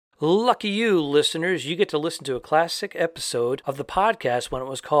Lucky you, listeners. You get to listen to a classic episode of the podcast when it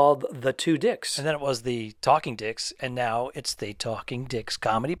was called The Two Dicks. And then it was the Talking Dicks, and now it's the Talking Dicks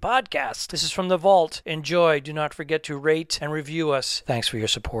Comedy Podcast. This is from the vault. Enjoy. Do not forget to rate and review us. Thanks for your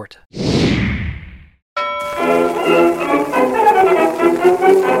support. Two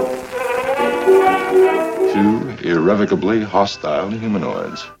irrevocably hostile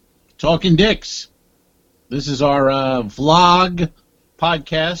humanoids. Talking Dicks. This is our vlog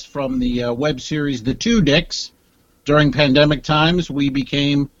podcast from the web series The Two Dicks. During pandemic times, we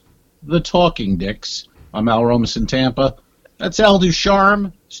became the Talking Dicks. I'm Al Romas in Tampa. That's Al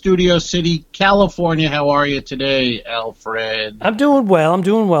Ducharme, Studio City, California. How are you today, Alfred? I'm doing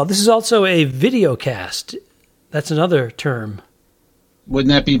well. This is also a video cast. That's another term.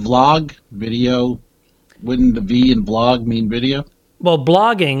 Wouldn't that be vlog? Video? Wouldn't the V in vlog mean video? Well,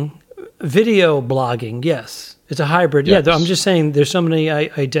 blogging, video blogging, yes. It's a hybrid. Yes. Yeah, I'm just saying there's so many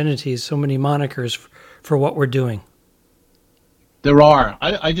identities, so many monikers for what we're doing. There are.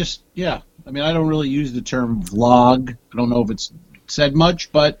 I don't really use the term vlog. I don't know if it's said much,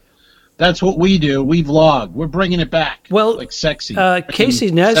 but that's what we do. We vlog. We're bringing it back. Well, like sexy. Casey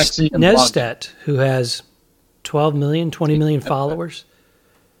Sexy and Neistat, who has 12 million, 20 million followers,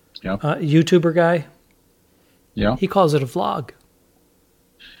 Yeah. YouTuber guy, Yeah. he calls it a vlog.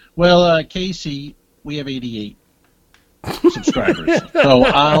 Well, Casey, we have 88 subscribers. So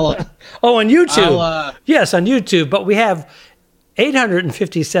I'll... Oh, on YouTube. I'll, yes, on YouTube. But we have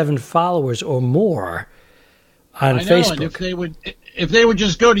 857 followers or more on I know, Facebook. and if they would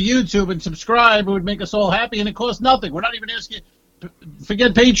just go to YouTube and subscribe, it would make us all happy, and it costs nothing. We're not even asking...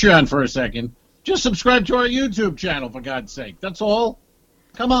 Forget Patreon for a second. Just subscribe to our YouTube channel, for God's sake. That's all.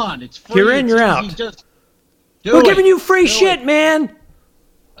 Come on, it's free. You're in, it's you're easy. out. Just We're giving you free shit, man.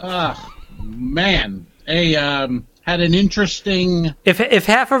 Man. Hey, had an interesting... If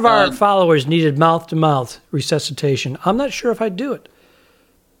half of our followers needed mouth-to-mouth resuscitation, I'm not sure if I'd do it.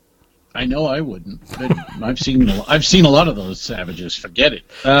 I know I wouldn't. But I've seen a lot of those savages. Forget it.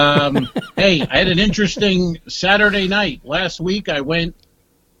 Hey, I had an interesting Saturday night. Last week I went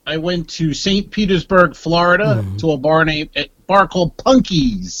to St. Petersburg, Florida, to a bar called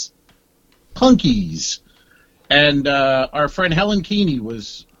Punky's. And our friend Helen Keeney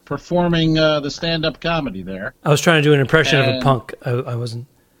was performing the stand-up comedy there. I was trying to do an impression of a punk. I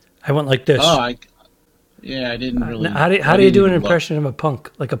went like this. Oh, I didn't really. How do you do an impression of a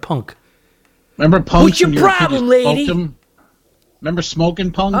punk? Like a punk? Remember punks? What's your problem, lady? Remember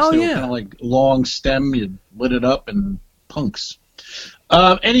smoking punks? Oh, they were yeah. kind of like long stem. You lit it up and punks.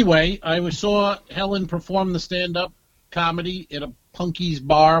 Anyway, I saw Helen perform the stand-up comedy at a Punky's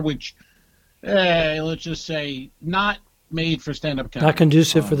bar, which, let's just say, not made for stand-up comedy. Not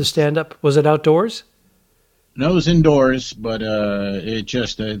conducive for the stand-up. Was it outdoors? No, it was indoors, but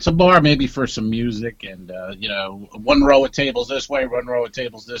it's a bar maybe for some music and, one row of tables this way, one row of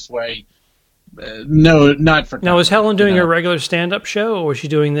tables this way. No, not for comedy. Now, was Helen doing her regular stand-up show, or was she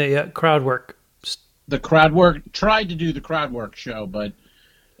doing the crowd work? The crowd work, tried to do the crowd work show, but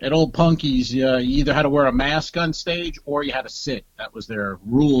at Old Punky's, you either had to wear a mask on stage or you had to sit. That was their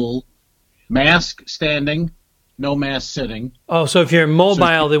rule. Mask standing, no mask sitting. Oh, so if you're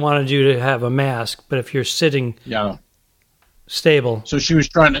mobile, they wanted you to have a mask, but if you're sitting, stable. So she was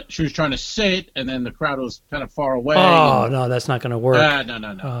trying to sit, and then the crowd was kind of far away. Oh, no, that's not going to work.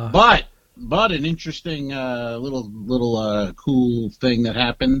 No. But an interesting little cool thing that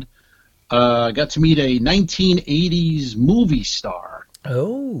happened. Got to meet a 1980s movie star.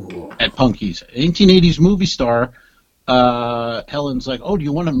 Oh. At Punky's. 1980s movie star. Helen's like, oh, do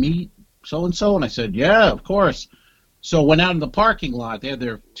you want to meet so-and-so? And I said, yeah, of course. So went out in the parking lot. They had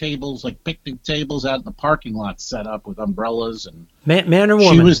their tables, like picnic tables out in the parking lot set up with umbrellas. And Man or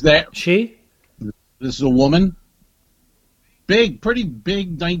woman? She was there. She? This is a woman. Pretty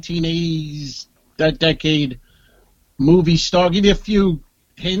big 1980s, that decade movie star. I'll give you a few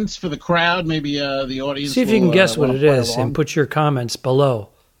hints for the crowd. Maybe the audience. See if you can guess what it is and put your comments below.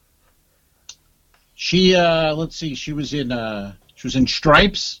 She let's see. She was in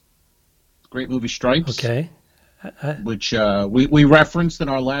Stripes, great movie Stripes. Okay. Which we referenced in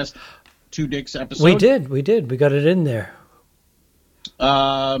our last Two Dicks episode. We did. We got it in there.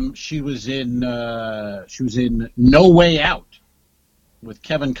 She was in No Way Out with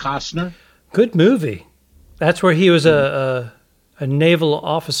Kevin Costner. Good movie. That's where he was a naval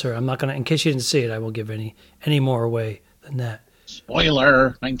officer. I'm not going to, in case you didn't see it, I won't give any more away than that.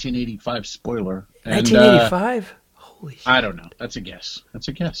 Spoiler, 1985 spoiler. 1985? Holy shit. I don't know. That's a guess.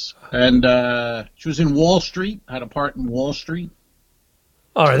 And she was in Wall Street, had a part in Wall Street.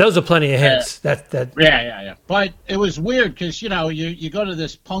 All right, those are plenty of hints. Yeah. But it was weird because, you go to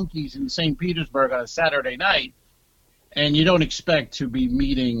this Punky's in St. Petersburg on a Saturday night, and you don't expect to be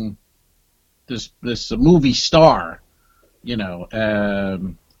meeting this movie star,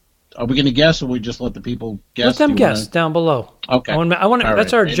 Are we going to guess, or we just let the people guess? Let them guess down below. Okay. I want.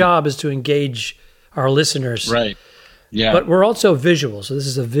 That's our job, is to engage our listeners. Right. Yeah. But we're also visual, so this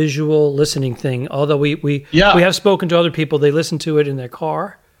is a visual listening thing. Although we have spoken to other people, they listen to it in their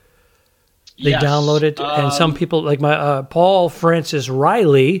car. They download it, and some people, like my Paul Francis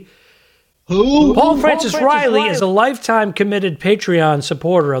Riley. Who? Paul Francis Riley is a lifetime committed Patreon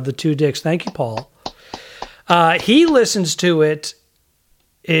supporter of the Two Dicks. Thank you, Paul. He listens to it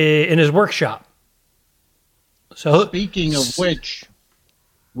in his workshop. So, speaking of which,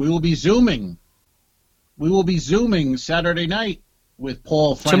 we will be Zooming. Saturday night with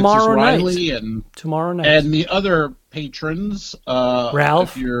Paul Francis Riley tomorrow night and the other patrons.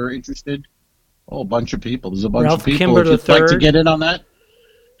 Ralph, if you're interested. Oh, a bunch of people. There's a bunch Ralph of people. Kimber if you'd III. like to get in on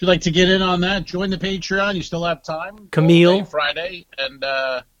that, join the Patreon. You still have time. Camille, Friday,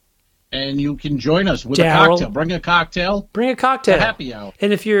 and you can join us with Daryl. a cocktail. Bring a cocktail. A happy hour.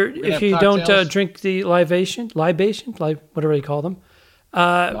 And if you don't drink the libation, whatever you call them,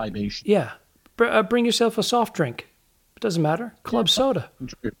 libation. Yeah, bring yourself a soft drink. It doesn't matter. Club soda,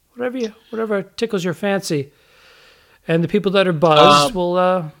 whatever tickles your fancy. And the people that are buzzed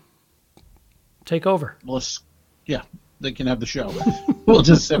will take over. Well, yeah, they can have the show. We'll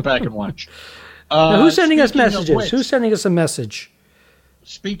just sit back and watch. Now, who's sending us messages? Who's sending us a message?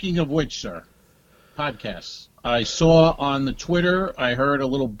 Speaking of which, sir, podcasts. I saw on the Twitter, I heard a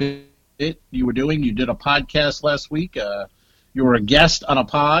little bit you were doing. You did a podcast last week. You were a guest on a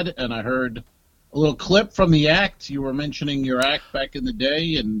pod, and I heard a little clip from the act. You were mentioning your act back in the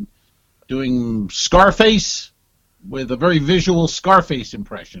day and doing Scarface with a very visual Scarface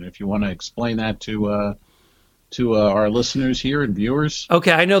impression, if you want to explain that to our listeners here and viewers.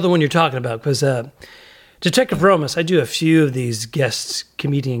 Okay, I know the one you're talking about, because Detective Romas, I do a few of these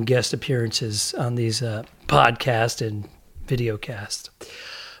comedian guest appearances on these podcast and video casts.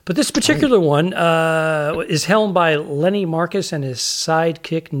 But this particular one is helmed by Lenny Marcus and his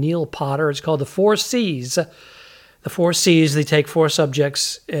sidekick Neil Potter. It's called The Four C's. The Four C's, they take 4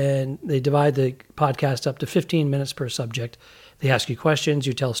 subjects and they divide the podcast up to 15 minutes per subject. They ask you questions,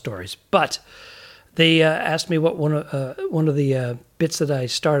 you tell stories. But they asked me what one of the bits that I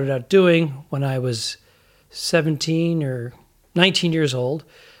started out doing when I was 17 or 19 years old.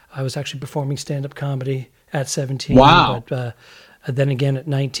 I was actually performing stand-up comedy at 17. Wow. But then again at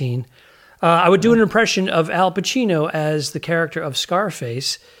 19. I would do an impression of Al Pacino as the character of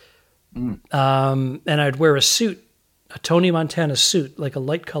Scarface. And I'd wear a suit, a Tony Montana suit, like a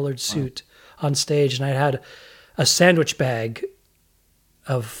light-colored suit on stage. And I had a sandwich bag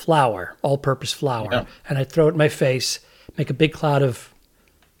of flour, all-purpose flour. Yeah. And I'd throw it in my face, make a big cloud of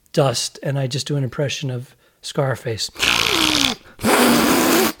dust, and I'd just do an impression of Scarface.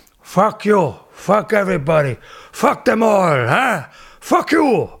 Fuck you. Fuck everybody. Fuck them all, huh? Fuck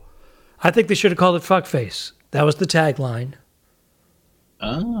you. I think they should have called it Fuckface. That was the tagline.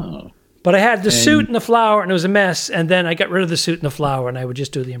 Oh. But I had the suit and the flour, and it was a mess, and then I got rid of the suit and the flour, and I would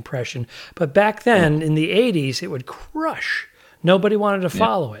just do the impression. But back then, in the 80s, it would crush. Nobody wanted to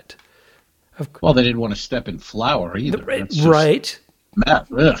follow it. Well, they didn't want to step in flour either. Right.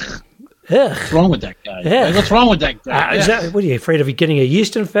 Ugh. What's wrong with that guy? Ugh. What's wrong with that guy? What are you afraid of? Getting a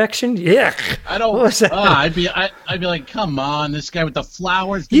yeast infection? Yeah. I don't. What's that? I'd be like, come on, this guy with the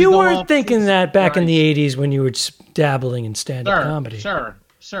flowers. You weren't thinking that back in the 80s when you were dabbling in stand-up comedy. Sir,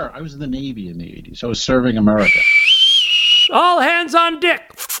 I was in the Navy in the 80s. I was serving America. All hands on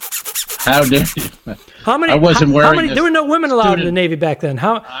deck. How dare you? I wasn't wearing. There were no women allowed in the Navy back then.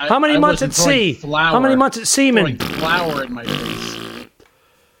 How many months at sea? How many months at seaman? Throwing flour in my face.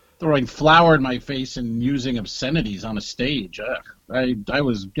 Throwing flour in my face and using obscenities on a stage. I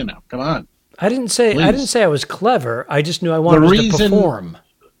was, come on. I didn't say I was clever. I just knew I wanted to perform.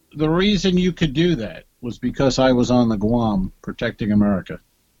 The reason you could do that was because I was on the Guam protecting America.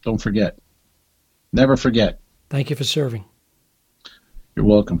 Don't forget. Never forget. Thank you for serving. You're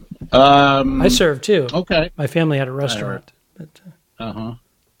welcome. I served too. Okay. My family had a restaurant.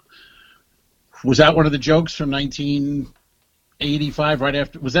 Was that one of the jokes from 1985? Right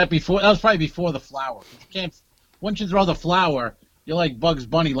after? Was that before? That was probably before the flour. You can't. Once you throw the flour, you're like Bugs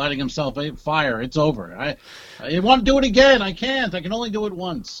Bunny lighting himself on fire. It's over. I want to do it again. I can't. I can only do it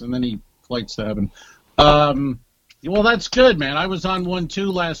once. And then he flights to heaven. Well, that's good, man. I was on one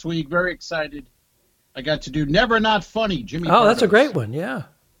too last week. Very excited. I got to do Never Not Funny, Jimmy. Oh, that's a great one, yeah.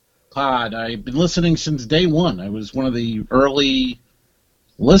 Pod. I've been listening since day one. I was one of the early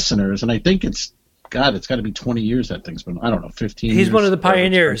listeners, and I think it's got to be 20 years that thing's been, I don't know, 15 years. He's one of the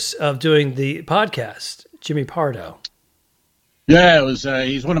pioneers of doing the podcast, Jimmy Pardo. Yeah, it was.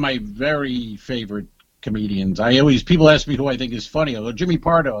 He's one of my very favorite comedians. People ask me who I think is funny. I go, Jimmy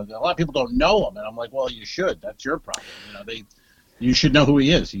Pardo. A lot of people don't know him, and I'm like, well, you should. That's your problem. You should know who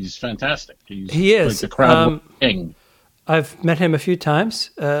he is. He's fantastic. He is like the crowd king. I've met him a few times.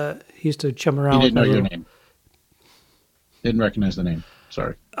 He used to chum around. He didn't know your name. Didn't recognize the name.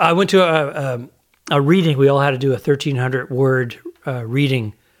 Sorry. I went to a reading. We all had to do a 1,300 word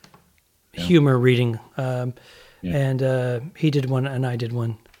reading, humor reading, and he did one and I did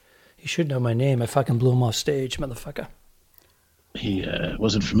one. He should know my name. I fucking blew him off stage, motherfucker. He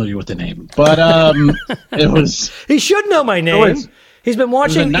wasn't familiar with the name, but it was. He should know my name. He's been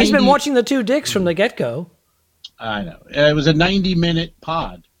watching. He's been watching the Two Dicks from the get-go. I know. It was a 90-minute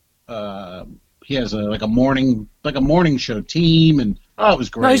pod. He has a morning show team, and it was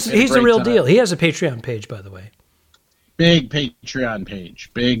great. No, he's the real deal. He has a Patreon page, by the way. Big Patreon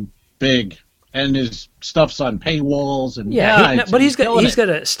page, big, and his stuff's on paywalls and but he's got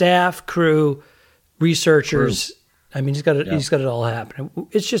a staff, crew, researchers. I mean, he's got it all happening.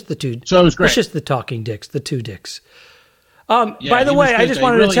 It's just the two. So it was great. It's just the Talking Dicks, the Two Dicks. By the way, I just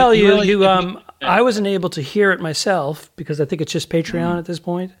wanted to tell you, I wasn't able to hear it myself because I think it's just Patreon at this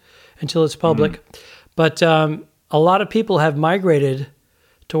point until it's public. But a lot of people have migrated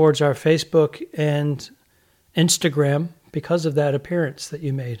towards our Facebook and Instagram because of that appearance that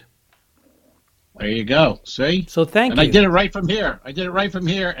you made. There you go. See? So thank you. And I did it right from here.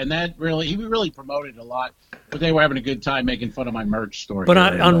 And that he really promoted a lot. But they were having a good time making fun of my merch store. But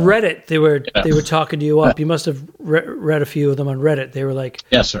on Reddit, they were talking you up. You must have read a few of them on Reddit. They were like,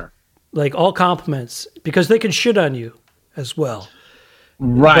 yes, sir. Like all compliments because they can shit on you as well.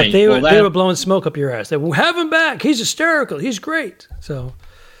 Right. But they were blowing smoke up your ass. They will have him back. He's hysterical. He's great. So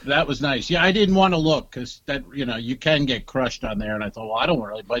that was nice. Yeah, I didn't want to look because that you can get crushed on there. And I thought, well, I don't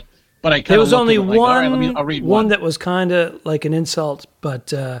really, but I kind of. There was only one. Right, I'll read one that was kind of like an insult,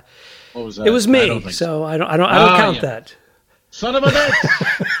 but what was that? It was me. So I don't count that. Son of a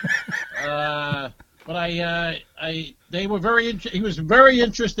bitch. But they were very. He was very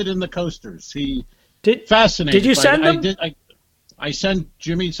interested in the coasters. Fascinated. Did you send them? I sent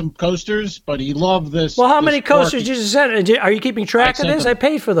Jimmy some coasters, but he loved this. Well, how many coasters did you send? Are you keeping track of this? I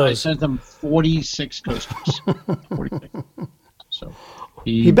paid for those. I sent him 46 coasters. 46. So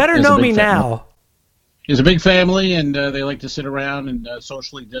he better know me now. He's a big family, and they like to sit around and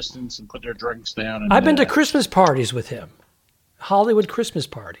socially distance and put their drinks down. And, I've been to Christmas parties with him, Hollywood Christmas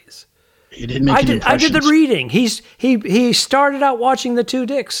parties. He didn't make any I did the reading. He started out watching the Two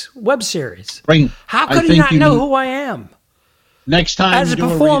Dicks web series. How could he not know who I am? Next time, as a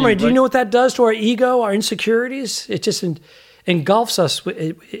performer, do you know what that does to our ego, our insecurities? It just engulfs us,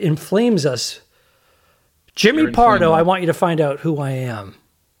 it inflames us. Jimmy Pardo, I want you to find out who I am.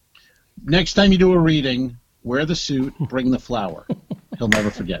 Next time you do a reading, wear the suit, bring the flower. He'll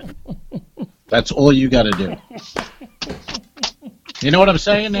never forget. That's all you got to do. You know what I'm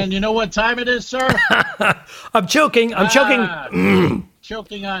saying? And you know what time it is, sir? I'm choking.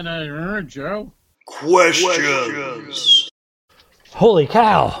 Choking on Joe. Questions. Holy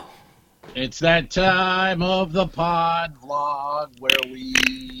cow. It's that time of the pod vlog where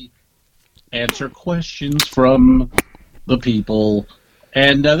we answer questions from the people.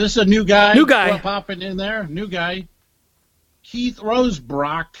 And this is a new guy. Popping in there. New guy. Keith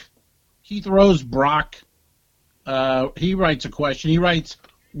Rosebrock. He writes a question. He writes,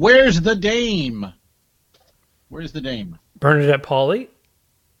 where's the dame? Bernadette Pauly?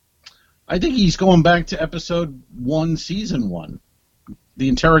 I think he's going back to episode 1, season 1. The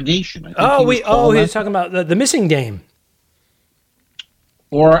interrogation. He was talking about the missing dame.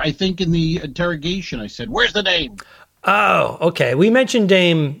 Or I think in the interrogation I said, where's the dame? Oh, okay. We mentioned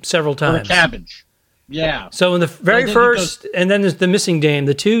dame several times. Or cabbage. Yeah. So in the very first, and then there's the missing dame.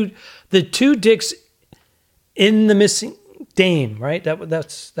 The two dicks in the missing dame, right?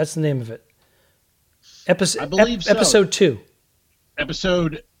 That's the name of it. I believe so. Episode 2.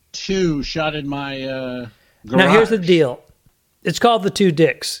 Episode 2 shot in my garage. Now here's the deal. It's called The Two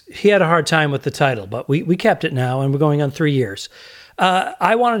Dicks. He had a hard time with the title, but we kept it now, and we're going on 3 years.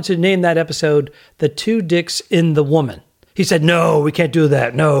 I wanted to name that episode The Two Dicks in the Woman. He said, no, we can't do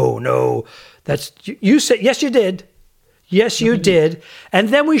that. No. You said, yes, you did. Yes, you did. And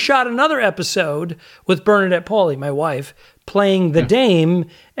then we shot another episode with Bernadette Pauly, my wife, playing the dame,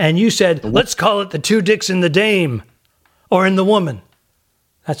 and you said, let's call it The Two Dicks in the Dame, or in the Woman.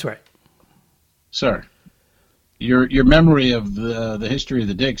 That's right. Sir, your memory of the history of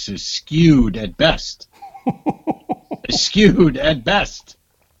the Dicks is skewed at best.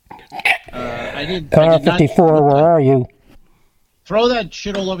 I did R54, where are you? Throw that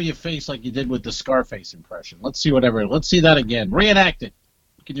shit all over your face like you did with the Scarface impression. Let's see that again. Reenact it.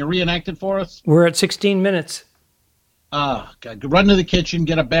 Can you reenact it for us? We're at 16 minutes. God. Run to the kitchen,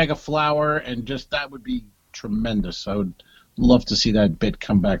 get a bag of flour, and that would be tremendous. I would love to see that bit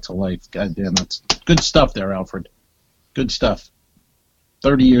come back to life. God damn, that's good stuff there, Alfred. Good stuff.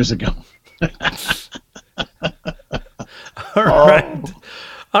 30 years ago. All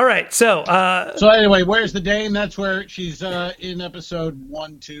right. So anyway, where's the dame? That's where she's in episode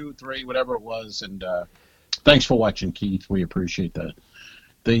 1, 2, 3, whatever it was. And thanks for watching, Keith. We appreciate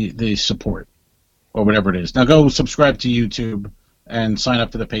the support or whatever it is. Now go subscribe to YouTube and sign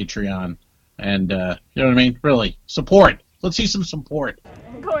up for the Patreon. And you know what I mean? Really, support. Let's see some support.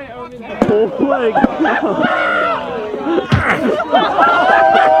 I'm going over there. Oh my God.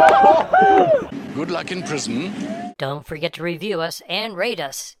 Good luck in prison. Don't forget to review us and rate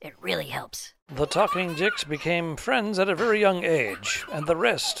us. It really helps. The Talking Dicks became friends at a very young age, and the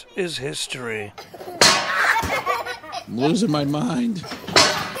rest is history. I'm losing my mind.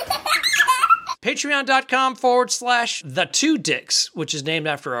 Patreon.com/The2Dicks, which is named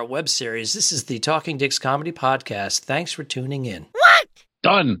after our web series. This is the Talking Dicks Comedy Podcast. Thanks for tuning in. What?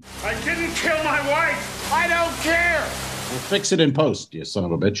 Done. I didn't kill my wife. I don't care. We'll fix it in post, you son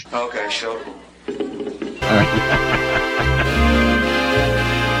of a bitch. Okay, show them. All right.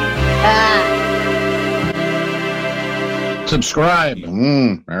 Subscribe.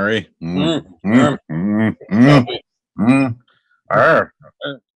 Mary. Go to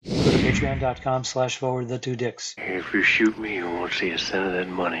patreon.com/forward2dicks. If you shoot me, you won't see a cent of that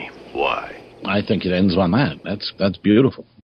money. Why? I think it ends on that. That's beautiful.